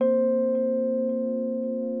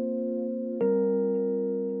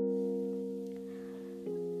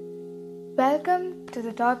Welcome to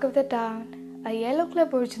the Talk of the Town, a Yellow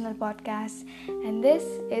Club original podcast, and this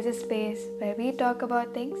is a space where we talk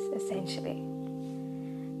about things essentially.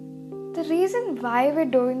 The reason why we're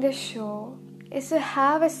doing this show is to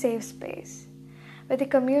have a safe space where the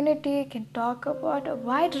community can talk about a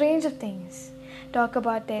wide range of things, talk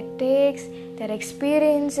about their takes, their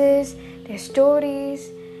experiences, their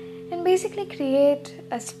stories, and basically create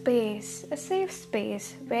a space, a safe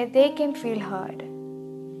space where they can feel heard.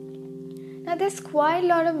 Now, there's quite a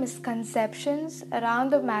lot of misconceptions around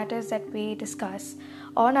the matters that we discuss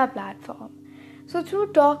on our platform. So,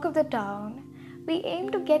 through Talk of the Town, we aim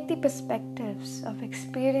to get the perspectives of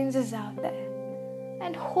experiences out there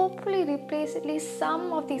and hopefully replace at least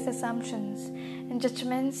some of these assumptions and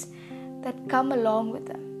judgments that come along with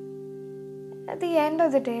them. At the end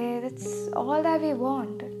of the day, that's all that we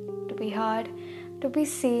want: to be heard, to be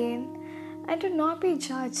seen, and to not be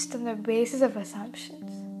judged on the basis of assumptions.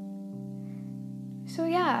 So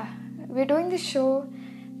yeah, we're doing this show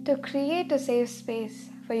to create a safe space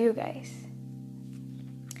for you guys.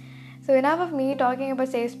 So enough of me talking about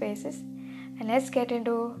safe spaces, and let's get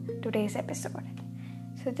into today's episode.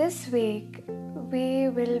 So this week, we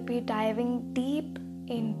will be diving deep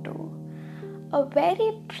into a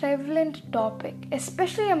very prevalent topic,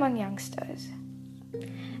 especially among youngsters,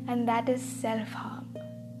 and that is self-harm,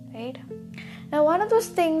 right? Now, one of those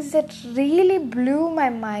things that really blew my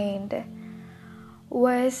mind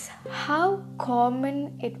was how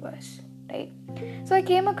common it was, right? So I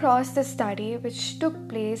came across this study which took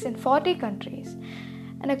place in 40 countries,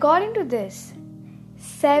 and according to this,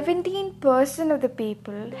 17% of the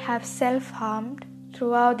people have self-harmed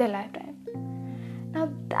throughout their lifetime. Now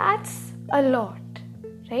that's a lot,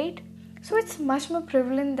 right? So it's much more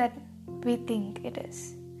prevalent than we think it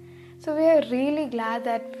is. So we are really glad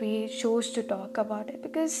that we chose to talk about it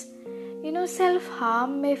because,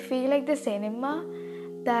 self-harm may feel like this enigma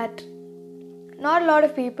that not a lot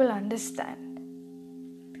of people understand.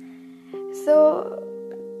 So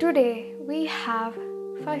today we have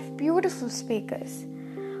 5 beautiful speakers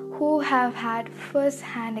who have had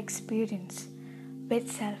first-hand experience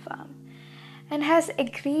with self-harm and has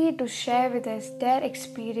agreed to share with us their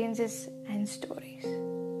experiences and stories.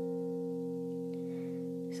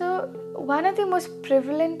 So one of the most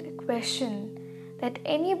prevalent questions that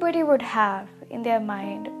anybody would have in their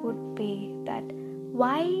mind would be that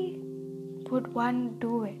why would one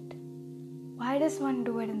do it? Why does one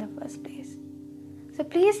do it in the first place? So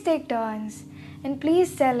please take turns and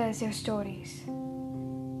please tell us your stories.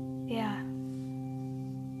 Yeah.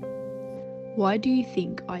 Why do you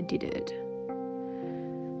think I did it?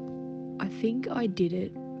 I think I did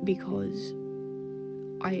it because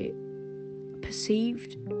I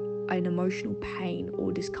perceived an emotional pain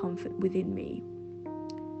or discomfort within me,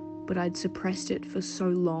 but I'd suppressed it for so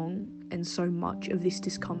long and so much of this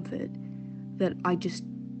discomfort that I just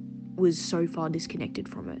was so far disconnected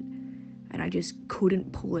from it, and I just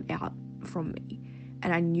couldn't pull it out from me.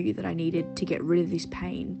 And I knew that I needed to get rid of this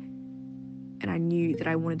pain, and I knew that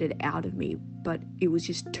I wanted it out of me, but it was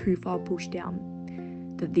just too far pushed down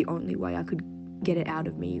that the only way I could get it out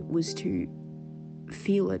of me was to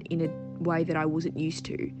feel it in a way that I wasn't used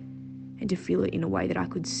to, and to feel it in a way that I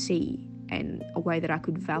could see, and a way that I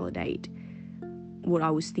could validate what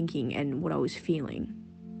I was thinking and what I was feeling.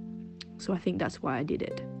 So I think that's why I did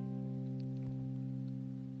it.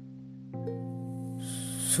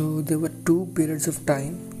 So there were 2 periods of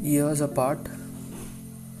time, years apart,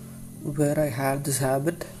 where I had this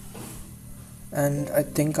habit, and I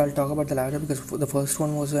think I'll talk about the latter because the first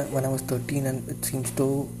one was when I was 13, and it seems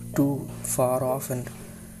too far off and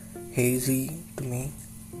hazy to me.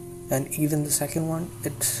 And even the second one,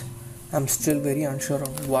 I'm still very unsure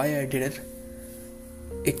of why I did it.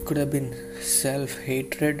 It could have been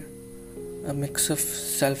self-hatred, a mix of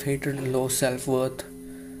self-hatred and low self-worth,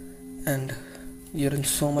 and you're in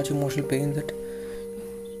so much emotional pain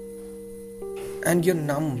and you're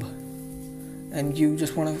numb, and you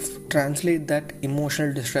just want to translate that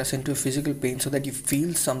emotional distress into physical pain so that you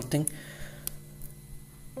feel something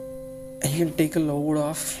and you can take a load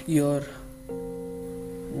off your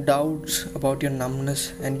doubts about your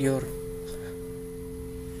numbness and your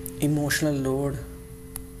emotional load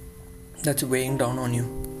that's weighing down on you.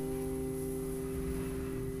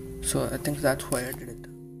 So I think that's why I did it.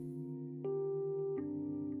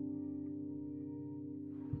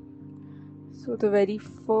 So the very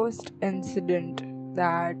first incident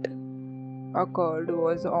that occurred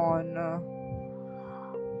was on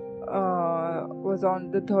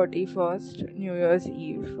the 31st New Year's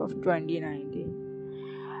Eve of 2019.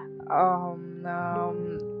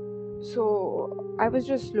 So I was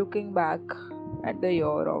just looking back at the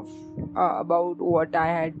year of about what I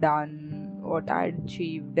had done, what I had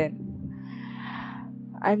achieved, and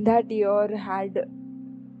that year had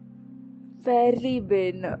fairly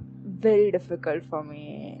been very difficult for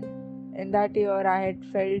me. In that year, I had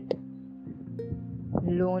felt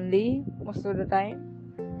lonely most of the time,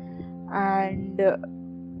 and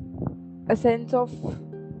a sense of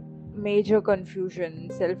major confusion,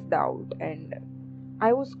 self doubt, and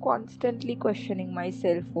I was constantly questioning my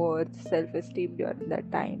self worth, self esteem during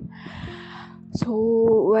that time.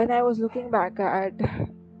 So when I was looking back at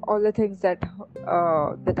all the things that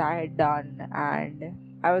I had done, and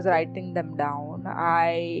I was writing them down,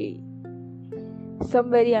 I some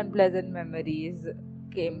very unpleasant memories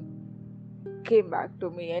came came back to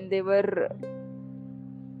me, and they were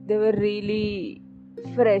really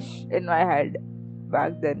fresh in my head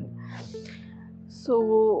back then.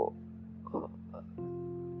 So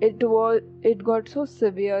it got so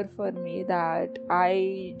severe for me that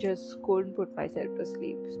I just couldn't put myself to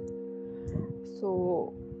sleep.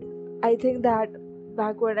 So I think that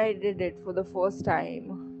back when I did it for the first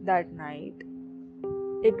time that night,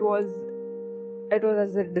 it was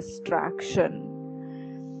as a distraction.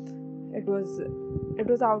 It was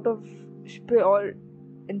out of pure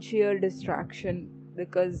and sheer distraction,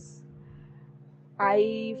 because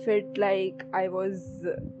I felt like I was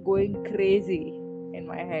going crazy in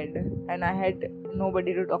my head, and I had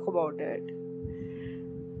nobody to talk about it.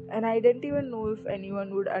 And I didn't even know if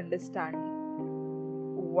anyone would understand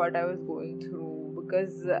what I was going through,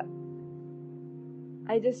 because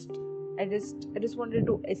I just wanted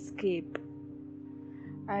to escape,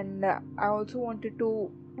 and I also wanted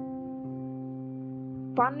to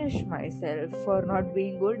punish myself for not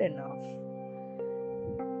being good enough,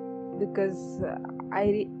 because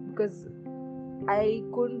I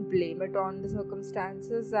couldn't blame it on the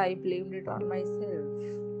circumstances. I blamed it on myself.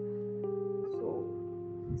 So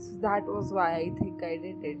that was why I think I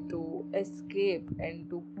did it, to escape and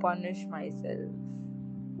to punish myself.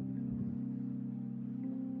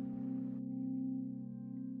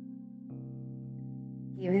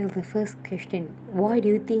 Well, the first question, why do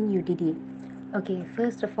you think you did it? Okay,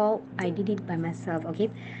 first of all, I did it by myself. Okay,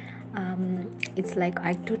 it's like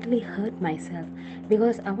I totally hurt myself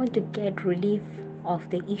because I want to get relief of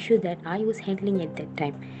the issue that I was handling at that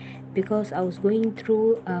time, because I was going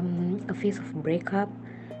through a phase of breakup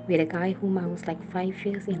with a guy whom I was like 5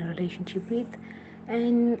 years in a relationship with,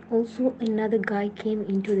 and also another guy came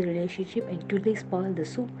into the relationship and totally spoiled the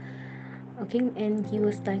soup. Okay, and he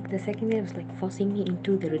was like, the second year was like forcing me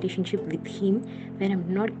into the relationship with him when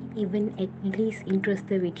I'm not even at least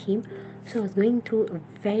interested with him. So I was going through a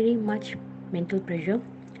very much mental pressure.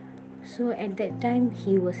 So at that time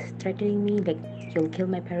he was threatening me like he'll kill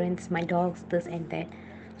my parents, my dogs, this and that.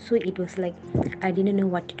 So it was like I didn't know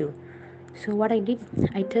what to do. So what I did,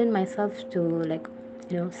 I turned myself to like,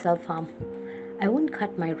 self-harm. I won't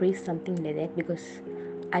cut my wrist, something like that, because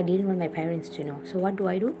I didn't want my parents to know. So what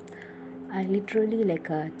do? I literally like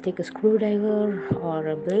take a screwdriver or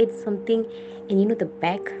a blade, something, and the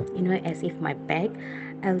back, as if my back,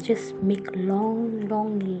 I'll just make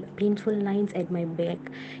long, painful lines at my back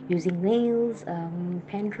using nails, not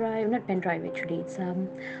pen drive actually, it's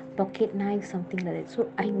pocket knife, something like that. So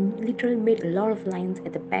I literally made a lot of lines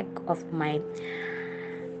at the back of my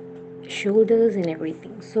shoulders and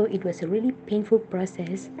everything. So it was a really painful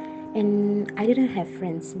process, and I didn't have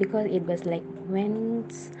friends because it was like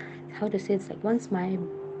once my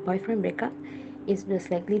boyfriend break up, it was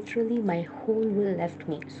like literally my whole world left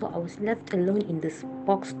me. So I was left alone in this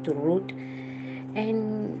box to root,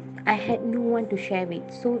 and I had no one to share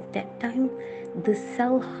with. So that time, the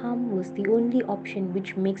self harm was the only option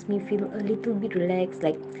which makes me feel a little bit relaxed.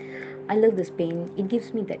 Like, I love this pain. It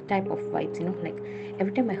gives me that type of vibes, like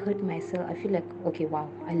every time I hurt myself, I feel like, okay, wow,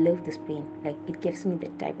 I love this pain. Like, it gives me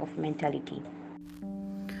that type of mentality.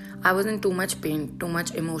 I was in too much pain, too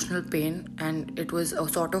much emotional pain, and it was a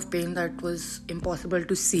sort of pain that was impossible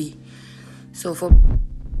to see. So for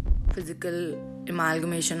physical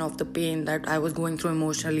amalgamation of the pain that I was going through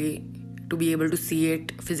emotionally, to be able to see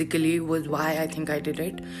it physically was why I think I did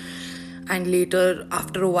it. And later,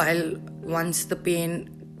 after a while, once the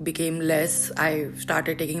pain became less, I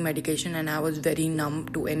started taking medication and I was very numb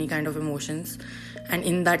to any kind of emotions. And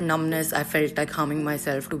in that numbness, I felt like harming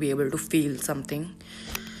myself to be able to feel something.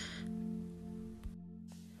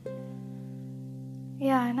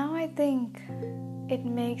 Yeah, now I think it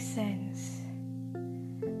makes sense.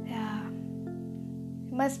 Yeah,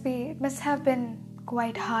 it must have been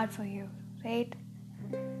quite hard for you, right?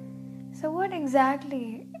 So what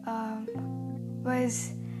exactly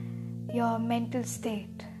was your mental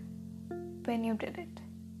state when you did it?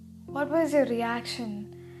 what was your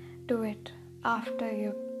reaction to it after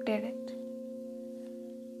you did it?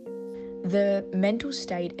 The mental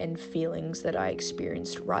state and feelings that I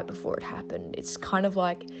experienced right before it happened, it's kind of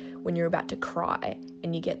like when you're about to cry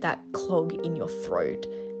and you get that clog in your throat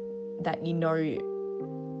that you know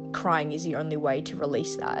crying is the only way to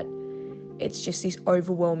release that. It's just this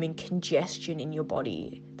overwhelming congestion in your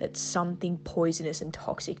body that something poisonous and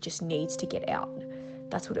toxic just needs to get out.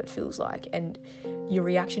 That's what it feels like. And your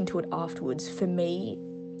reaction to it afterwards, for me,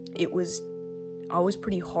 I was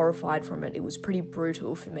pretty horrified from it. It was pretty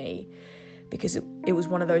brutal for me because it was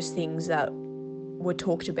one of those things that were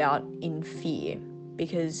talked about in fear,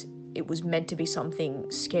 because it was meant to be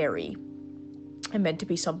something scary and meant to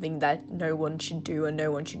be something that no one should do and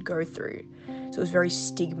no one should go through. So it was very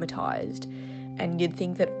stigmatized, and you'd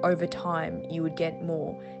think that over time you would get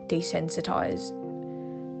more desensitized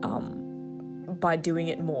by doing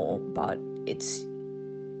it more, but it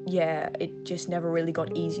just never really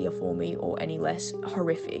got easier for me or any less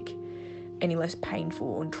horrific, any less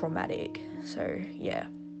painful and traumatic. So yeah.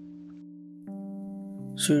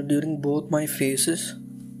 So during both my phases,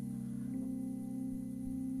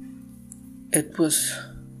 it was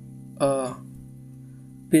a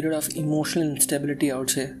period of emotional instability, I would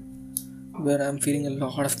say, where I'm feeling a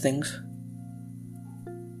lot of things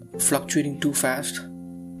fluctuating too fast.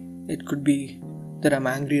 It could be that I'm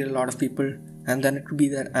angry at a lot of people, and then it could be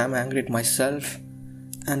that I'm angry at myself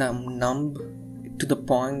and I'm numb to the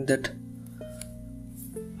point that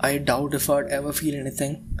I doubt if I'd ever feel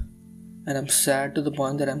anything, and I'm sad to the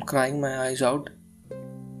point that I'm crying my eyes out.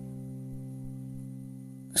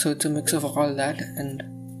 So it's a mix of all that, and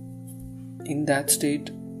in that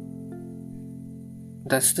state,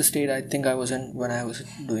 that's the state I think I was in when I was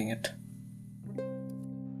doing it.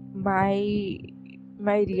 My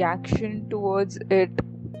reaction towards it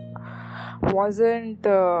wasn't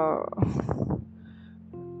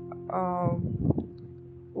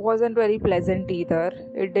very pleasant either.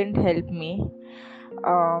 It didn't help me.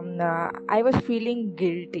 I was feeling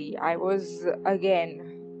guilty. I was again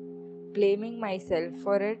blaming myself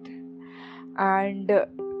for it, and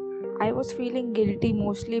I was feeling guilty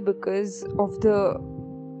mostly because of the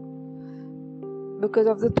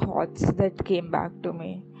thoughts that came back to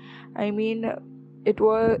me. I mean, it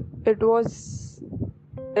were those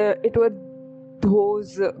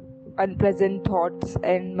unpleasant thoughts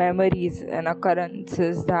and memories and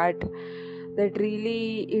occurrences that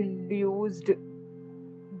really induced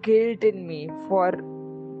guilt in me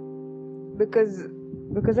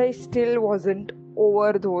because I still wasn't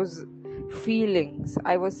over those feelings.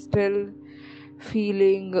 I was still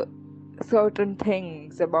feeling certain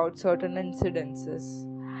things about certain incidences,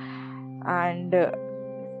 and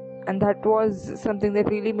that was something that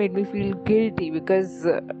really made me feel guilty because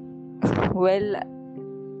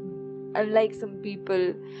unlike some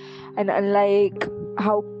people and unlike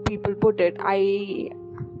how people put it, I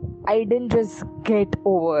didn't just get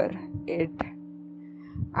over it.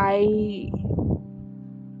 I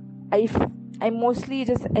mostly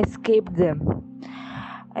just escaped them,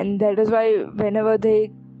 and that is why whenever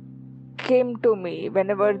they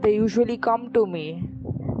usually come to me,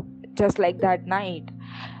 just like that night,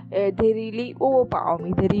 they really overpower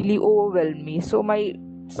me, they really overwhelm me. So my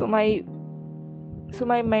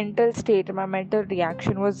mental state, my mental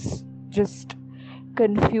reaction was just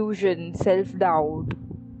confusion, self-doubt,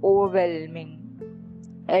 overwhelming,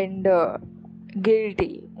 and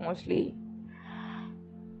guilty mostly.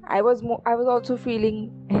 I was also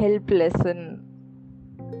feeling helpless and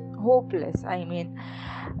hopeless. I mean,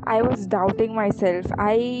 I was doubting myself.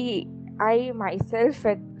 I myself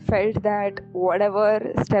felt that whatever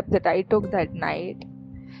step that I took that night,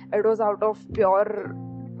 it was out of pure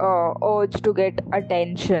urge to get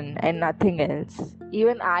attention and nothing else.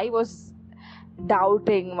 Even I was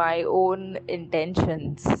doubting my own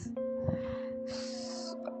intentions,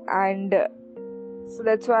 and so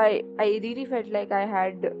that's why I really felt like I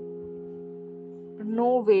had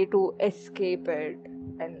no way to escape it,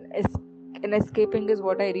 and escaping is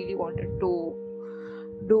what I really wanted to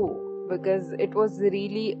do, because it was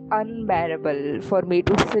really unbearable for me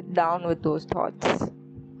to sit down with those thoughts.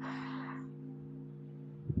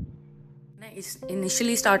 When I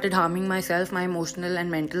initially started harming myself, my emotional and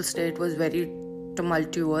mental state was very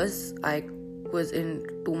tumultuous. I was in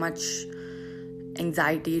too much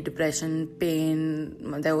anxiety, depression,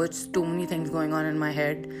 pain. There was too many things going on in my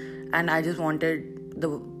head, and I just wanted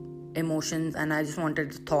the emotions and I just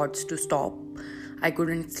wanted the thoughts to stop. I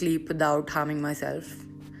couldn't sleep without harming myself.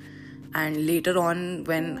 And later on,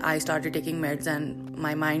 when I started taking meds and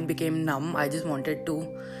my mind became numb, I just wanted to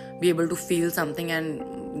be able to feel something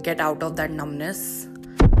and get out of that numbness.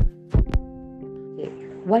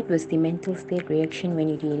 what was the mental state reaction when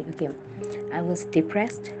you did it? Okay, I was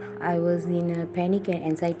depressed. I was in a panic and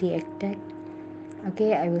anxiety attack.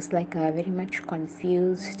 Okay, I was like very much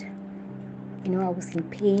confused. I was in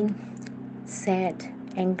pain, sad,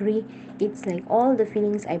 angry. It's like all the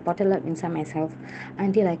feelings I bottle up inside myself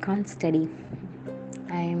until I can't study.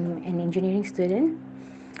 I'm an engineering student.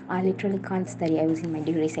 I literally can't study. I was in my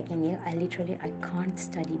degree second year. I can't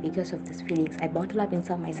study because of these feelings. I bottle up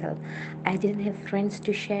inside myself. I didn't have friends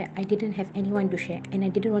to share. I didn't have anyone to share, and I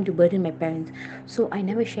didn't want to burden my parents. So I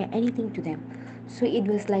never share anything to them. So it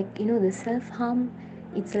was like, the self-harm.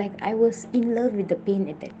 It's like I was in love with the pain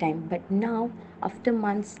at that time. But now, after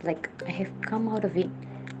months, like I have come out of it,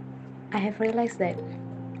 I have realized that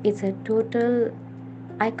it's a total,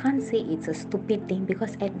 I can't say it's a stupid thing,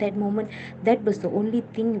 because at that moment that was the only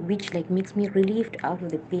thing which like makes me relieved out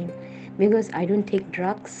of the pain, because I don't take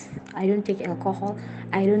drugs, I don't take alcohol,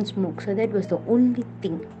 I don't smoke. So that was the only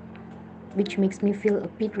thing which makes me feel a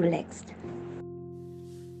bit relaxed.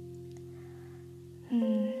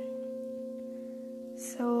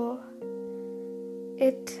 So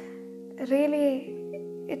it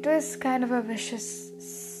was kind of a vicious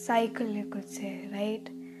cycle, you could say, right?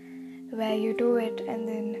 Where you do it and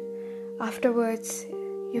then afterwards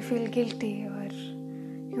you feel guilty, or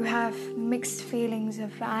you have mixed feelings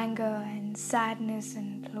of anger and sadness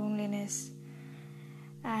and loneliness,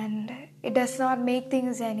 and it does not make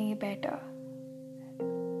things any better.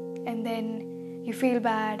 And then you feel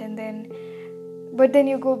bad, but then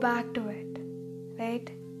you go back to it,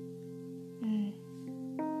 right?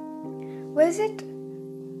 Was it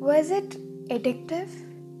addictive?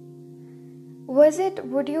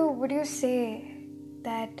 Would you say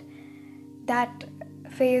that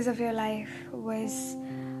phase of your life was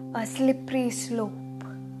a slippery slope?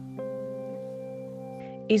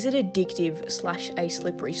 Is it addictive / a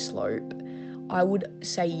slippery slope? I would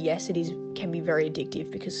say yes, can be very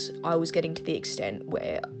addictive, because I was getting to the extent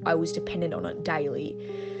where I was dependent on it daily,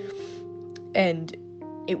 and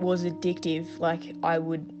it was addictive. Like, I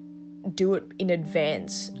would do it in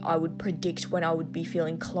advance. I would predict when I would be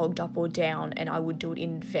feeling clogged up or down, and I would do it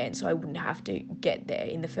in advance so I wouldn't have to get there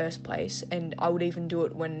in the first place. And I would even do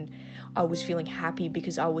it when I was feeling happy,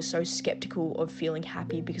 because I was so skeptical of feeling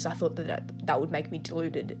happy, because I thought that would make me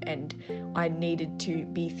deluded, and I needed to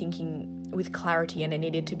be thinking with clarity, and I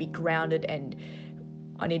needed to be grounded, and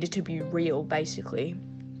I needed to be real, basically.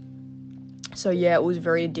 So yeah, it was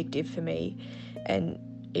very addictive for me, and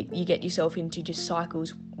you get yourself into just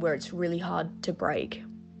cycles where it's really hard to break.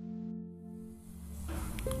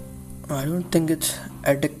 I don't think it's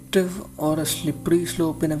addictive or a slippery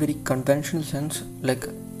slope in a very conventional sense. Like,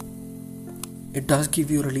 it does give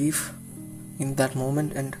you relief in that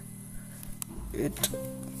moment, and it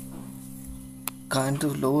kind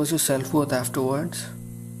of lowers your self-worth afterwards,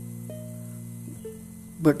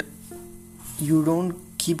 but you don't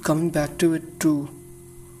keep coming back to it to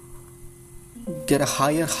get a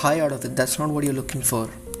higher high out of it. That's not what you're looking for.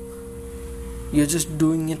 You're just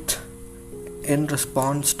doing it in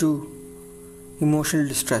response to emotional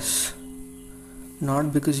distress,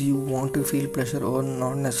 not because you want to feel pleasure, or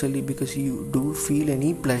not necessarily because you do feel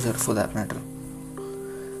any pleasure for that matter.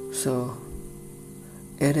 So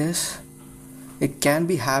it can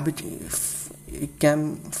be it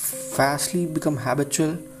can fastly become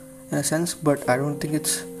habitual in a sense, but I don't think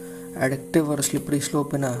it's addictive or a slippery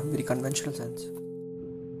slope in a very conventional sense.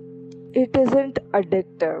 It isn't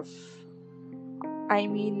addictive. I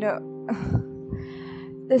mean,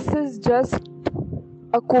 this is just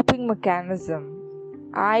a coping mechanism.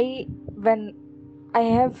 When I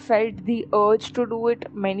have felt the urge to do it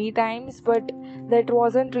many times, but that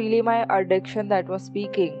wasn't really my addiction that was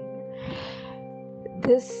speaking.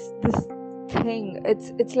 This thing,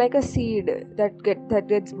 it's like a seed that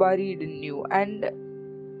gets buried in you, and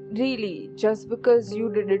really, just because you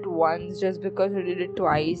did it once, just because you did it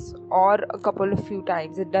twice, or a couple of few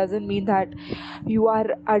times, it doesn't mean that you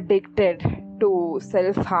are addicted to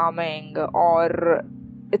self-harming, or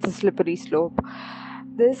it's a slippery slope.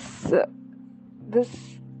 This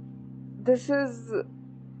is,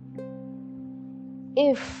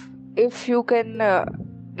 if you can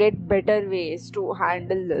get better ways to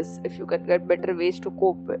handle this, if you can get better ways to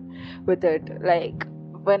cope with it. Like,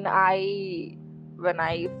 when I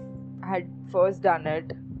had first done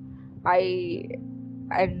it, I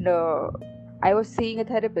was seeing a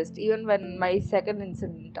therapist. Even when my second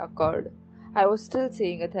incident occurred, I was still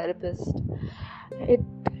seeing a therapist.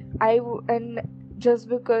 And just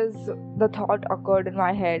because the thought occurred in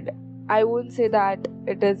my head, I wouldn't say that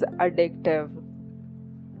it is addictive.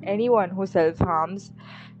 Anyone who self-harms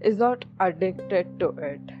is not addicted to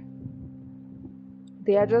it.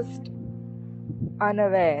 They are just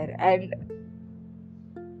unaware. And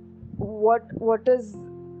what is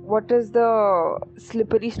the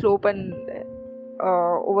slippery slope, and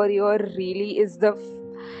over here really is the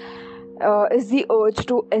urge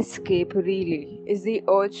to escape, really is the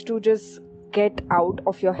urge to just get out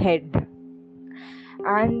of your head.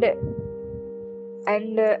 And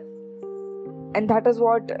and uh, and that is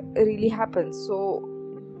what really happens. So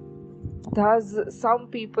thus some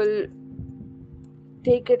people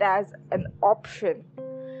take it as an option,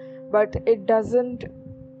 but it doesn't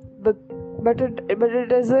but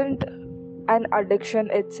it isn't an addiction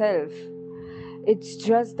itself. It's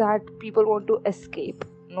just that people want to escape.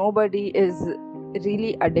 Nobody is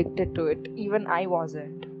really addicted to it. Even I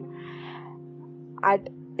wasn't. At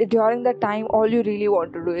During that time, all you really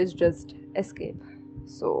want to do is just escape.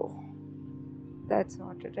 So that's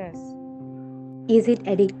what it is. Is it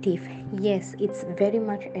addictive? Yes, it's very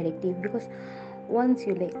much addictive, because once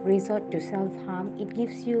you like resort to self-harm, it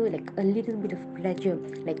gives you like a little bit of pleasure,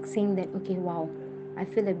 like saying that, okay, wow, I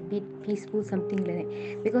feel a bit peaceful, something like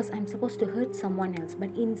that, because I'm supposed to hurt someone else, but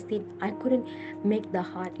instead I couldn't make the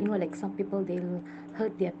heart, like some people, they'll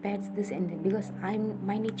hurt their pets, this and that, because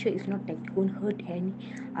my nature is not like don't hurt any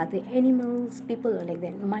other animals, people are like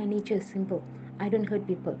that. My nature is simple, I don't hurt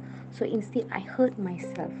people, so instead I hurt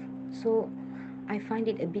myself. So I find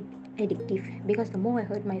it a bit addictive, because the more I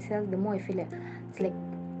hurt myself, the more I feel it's like,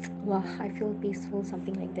 wow, I feel peaceful,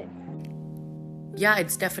 something like that. Yeah,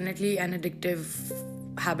 it's definitely an addictive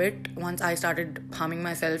habit. Once I started harming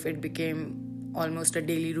myself, it became almost a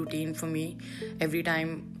daily routine for me. Every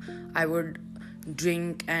time I would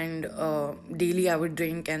drink, and daily I would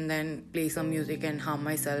drink and then play some music and harm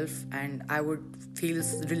myself, and I would feel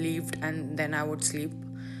relieved, and then I would sleep.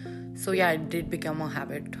 So yeah, it did become a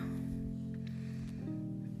habit.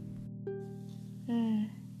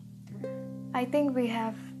 I think we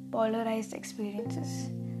have polarized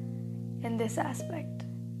experiences in this aspect.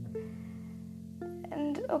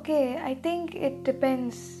 And okay, I think it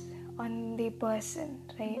depends on the person,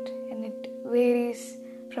 right? And it varies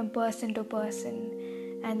from person to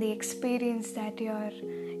person and the experience that you're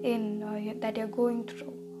in or that you're going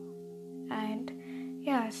through. And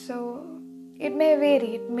yeah, so it may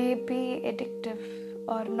vary. It may be addictive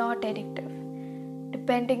or not addictive,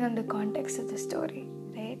 depending on the context of the story,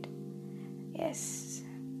 right? Yes,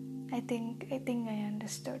 I think I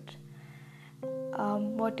understood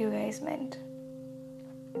what you guys meant.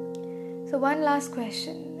 So one last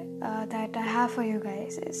question that I have for you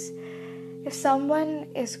guys is, if someone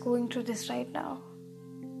is going through this right now,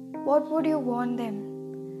 what would you want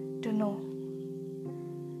them to know?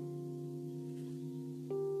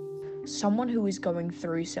 Someone who is going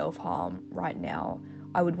through self-harm right now,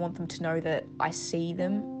 I would want them to know that I see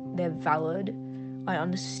them, they're valid, I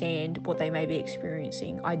understand what they may be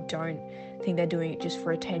experiencing. I don't think they're doing it just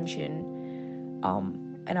for attention.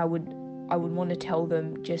 And I would want to tell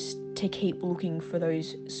them just to keep looking for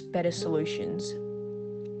those better solutions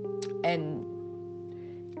and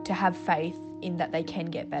to have faith in that they can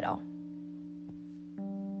get better.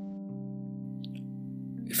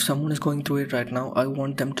 If someone is going through it right now, I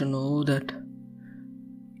want them to know that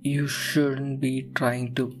you shouldn't be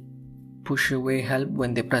trying to push away help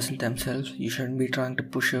when they present themselves. You shouldn't be trying to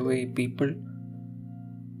push away people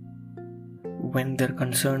when they're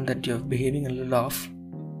concerned that you're behaving a little off.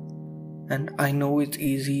 And I know it's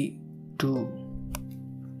easy to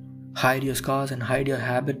hide your scars and hide your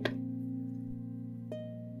habit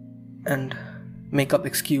and make up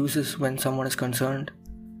excuses when someone is concerned.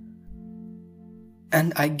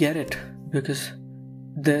 And I get it, because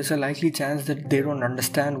there's a likely chance that they don't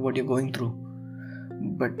understand what you're going through.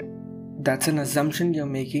 But that's an assumption you're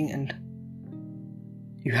making, and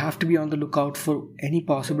you have to be on the lookout for any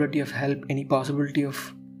possibility of help, any possibility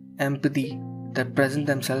of empathy that present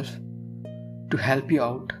themselves to help you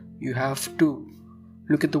out. You have to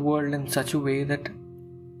look at the world in such a way that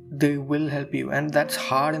they will help you, and that's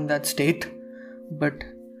hard in that state. But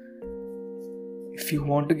if you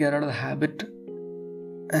want to get out of the habit,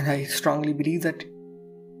 and I strongly believe that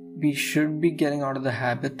we should be getting out of the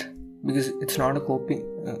habit, because it's not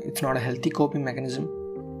a healthy coping mechanism.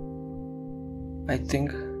 I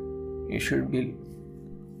think you should be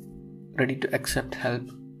ready to accept help,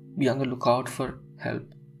 be on the lookout for help,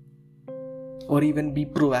 or even be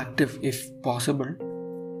proactive if possible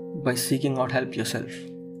by seeking out help yourself.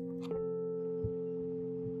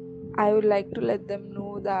 I would like to let them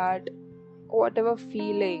know that whatever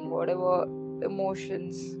feeling, whatever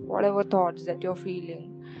emotions, whatever thoughts that you're feeling,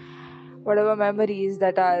 whatever memories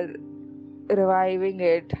that are reviving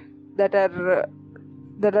it, that are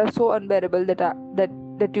so unbearable,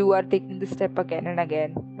 that that you are taking this step again and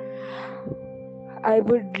again. I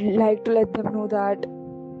would like to let them know that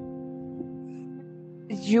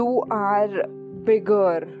you are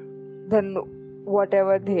bigger than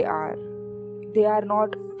whatever they are. They are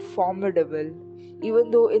not formidable,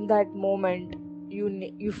 even though in that moment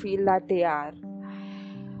you feel that they are.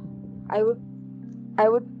 I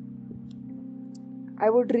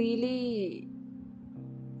would really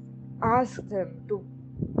ask them to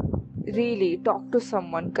really talk to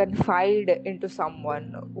someone, confide into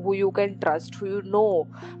someone who you can trust, who you know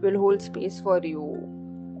will hold space for you,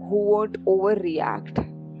 who won't overreact.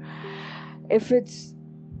 If it's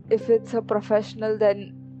a professional,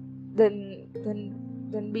 then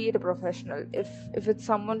be it a professional. If it's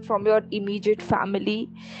someone from your immediate family,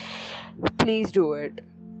 please do it.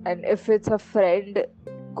 And if it's a friend,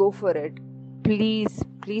 go for it. Please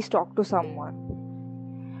talk to someone.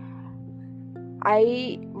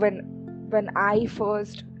 When I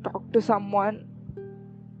first talked to someone,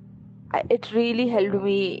 it really helped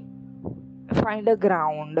me find a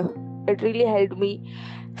ground. It really helped me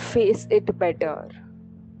face it better.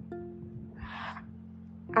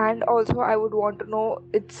 And also I would want to know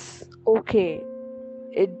it's okay.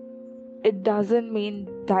 It doesn't mean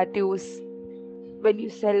that when you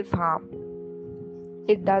self-harm,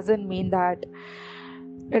 it doesn't mean that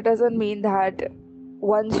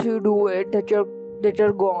once you do it that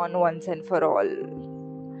you're gone once and for all.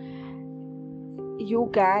 You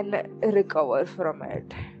can recover from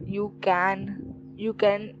it. You can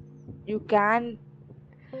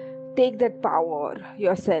take that power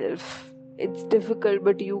yourself. It's difficult,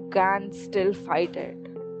 but you can still fight it.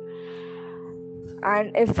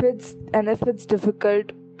 And if it's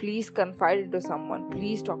difficult, please confide into someone.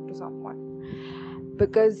 Please talk to someone.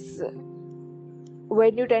 Because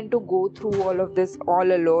when you tend to go through all of this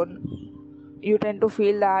all alone, you tend to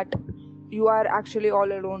feel that you are actually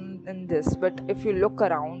all alone in this. But if you look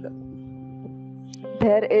around,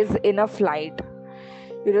 there is enough light.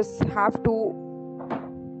 You just have to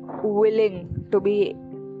willing to be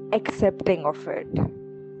accepting of it.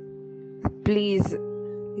 Please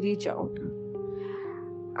reach out.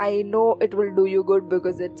 I know it will do you good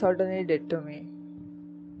because it certainly did to me.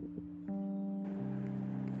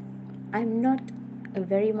 I'm not a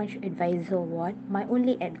very much advisor or what. My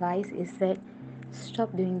only advice is that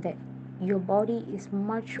stop doing that. Your body is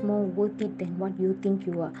much more worth it than what you think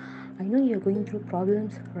you are. I know you're going through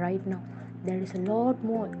problems right now. There is a lot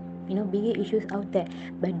more, bigger issues out there,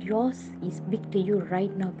 but yours is big to you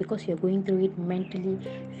right now because you're going through it mentally,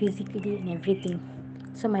 physically, and everything.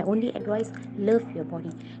 So my only advice, love your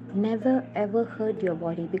body. Never ever hurt your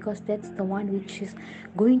body, because that's the one which is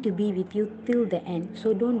going to be with you till the end.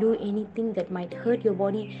 So don't do anything that might hurt your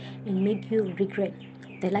body and make you regret.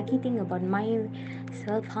 The lucky thing about my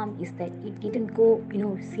self-harm is that it didn't go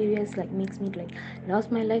serious, like makes me like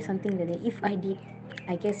lost my life, something like that. If I did,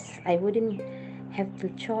 I guess I wouldn't have the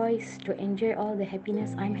choice to enjoy all the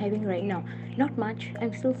happiness I'm having right now. Not much,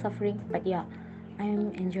 I'm still suffering, but yeah,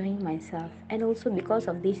 I'm enjoying myself. And also because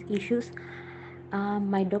of these issues,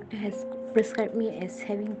 my doctor has prescribed me as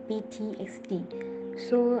having PTSD.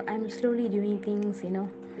 So I'm slowly doing things, a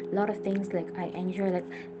lot of things like I enjoy, like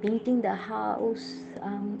painting the house,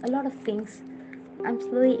 a lot of things. I'm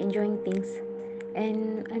slowly enjoying things,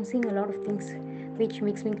 and I'm seeing a lot of things which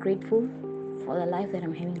makes me grateful for the life that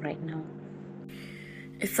I'm having right now.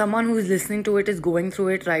 If someone who is listening to it is going through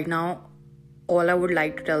it right now, all I would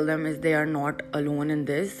like to tell them is they are not alone in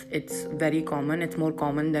this. It's very common. It's more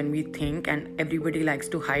common than we think, and everybody likes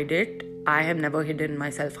to hide it. I have never hidden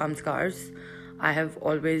my self-harm scars. I have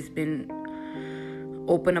always been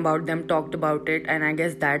open about them, talked about it, and I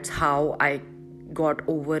guess that's how I got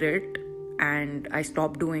over it and I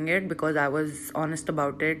stopped doing it, because I was honest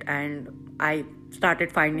about it and I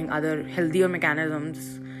started finding other healthier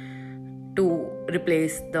mechanisms to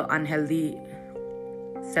replace the unhealthy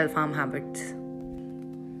self-harm habits.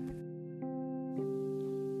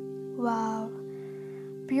 Wow,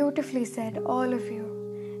 beautifully said, all of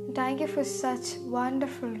you. Thank you for such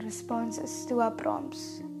wonderful responses to our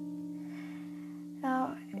prompts.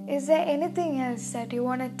 Now, is there anything else that you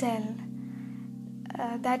want to tell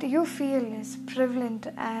that you feel is prevalent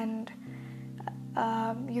and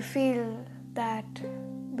you feel that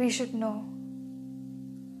we should know?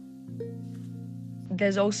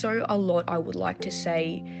 There's also a lot I would like to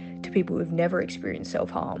say to people who've never experienced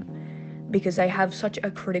self-harm, because they have such a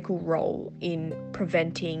critical role in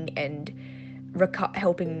preventing and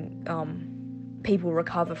helping people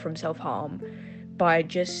recover from self-harm by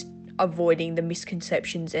just avoiding the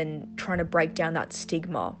misconceptions and trying to break down that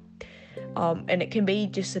stigma. And it can be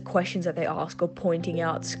just the questions that they ask or pointing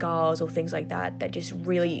out scars or things like that just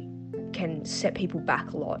really can set people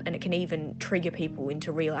back a lot, and it can even trigger people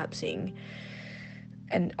into relapsing.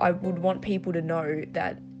 And I would want people to know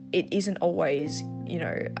that it isn't always,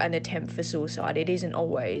 an attempt for suicide. It isn't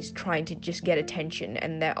always trying to just get attention,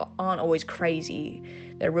 and they aren't always crazy.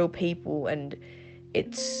 They're real people, and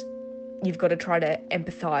you've got to try to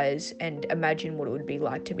empathize and imagine what it would be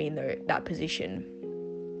like to be in that position.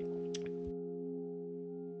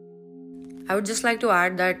 I would just like to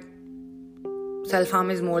add that self-harm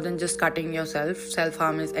is more than just cutting yourself.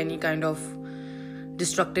 Self-harm is any kind of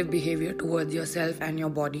destructive behavior towards yourself and your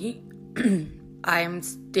body. I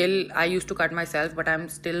used to cut myself, but I'm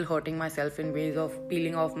still hurting myself in ways of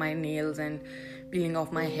peeling off my nails and peeling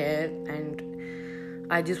off my hair.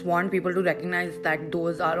 And I just want people to recognize that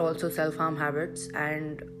those are also self-harm habits,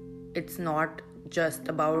 and it's not just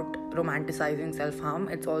about romanticizing self-harm.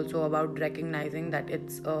 It's also about recognizing that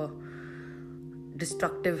it's a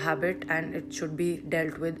destructive habit and it should be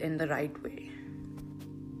dealt with in the right way.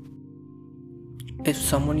 If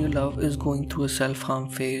someone you love is going through a self-harm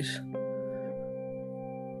phase,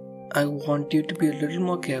 I want you to be a little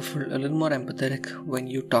more careful, a little more empathetic when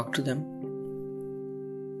you talk to them,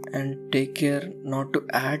 and take care not to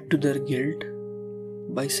add to their guilt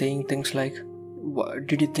by saying things like, "What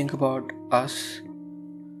did you think about us?"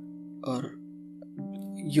 or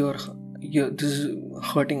this is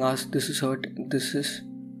hurting us, this is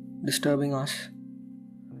disturbing us,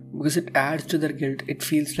 because it adds to their guilt. It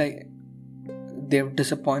feels like they've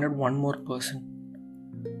disappointed one more person,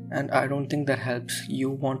 and I don't think that helps.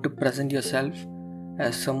 You want to present yourself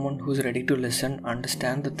as someone who's ready to listen,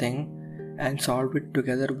 understand the thing, and solve it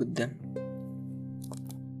together with them.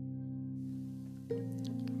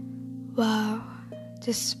 Wow,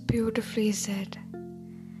 just beautifully said.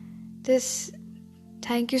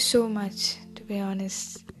 Thank you so much, to be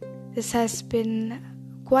honest. This has been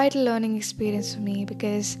quite a learning experience for me,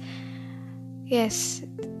 because yes,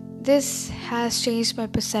 this has changed my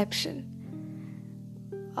perception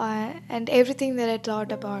and everything that I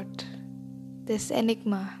thought about this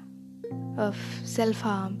enigma of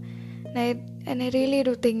self-harm. And I really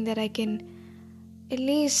do think that I can at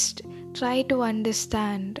least try to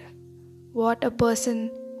understand what a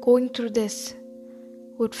person going through this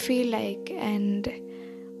would feel like and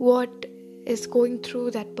what is going through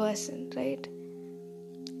that person, right?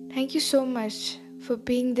 Thank you so much for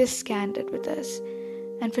being this candid with us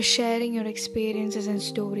and for sharing your experiences and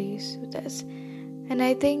stories with us. And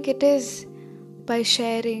I think it is by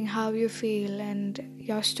sharing how you feel and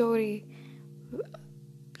your story,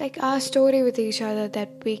 like our story with each other,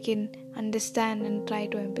 that we can understand and try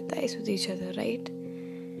to empathize with each other, right?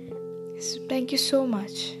 So thank you so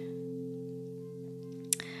much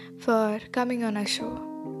for coming on our show.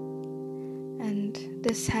 And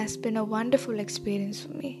this has been a wonderful experience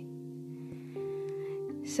for me.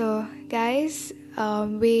 So guys,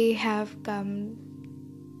 we have come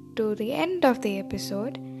to the end of the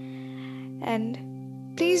episode, and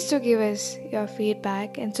please do give us your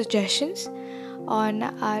feedback and suggestions on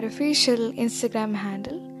our official Instagram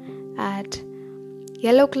handle at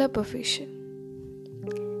Yellow Club Official.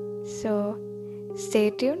 So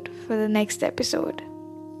stay tuned for the next episode.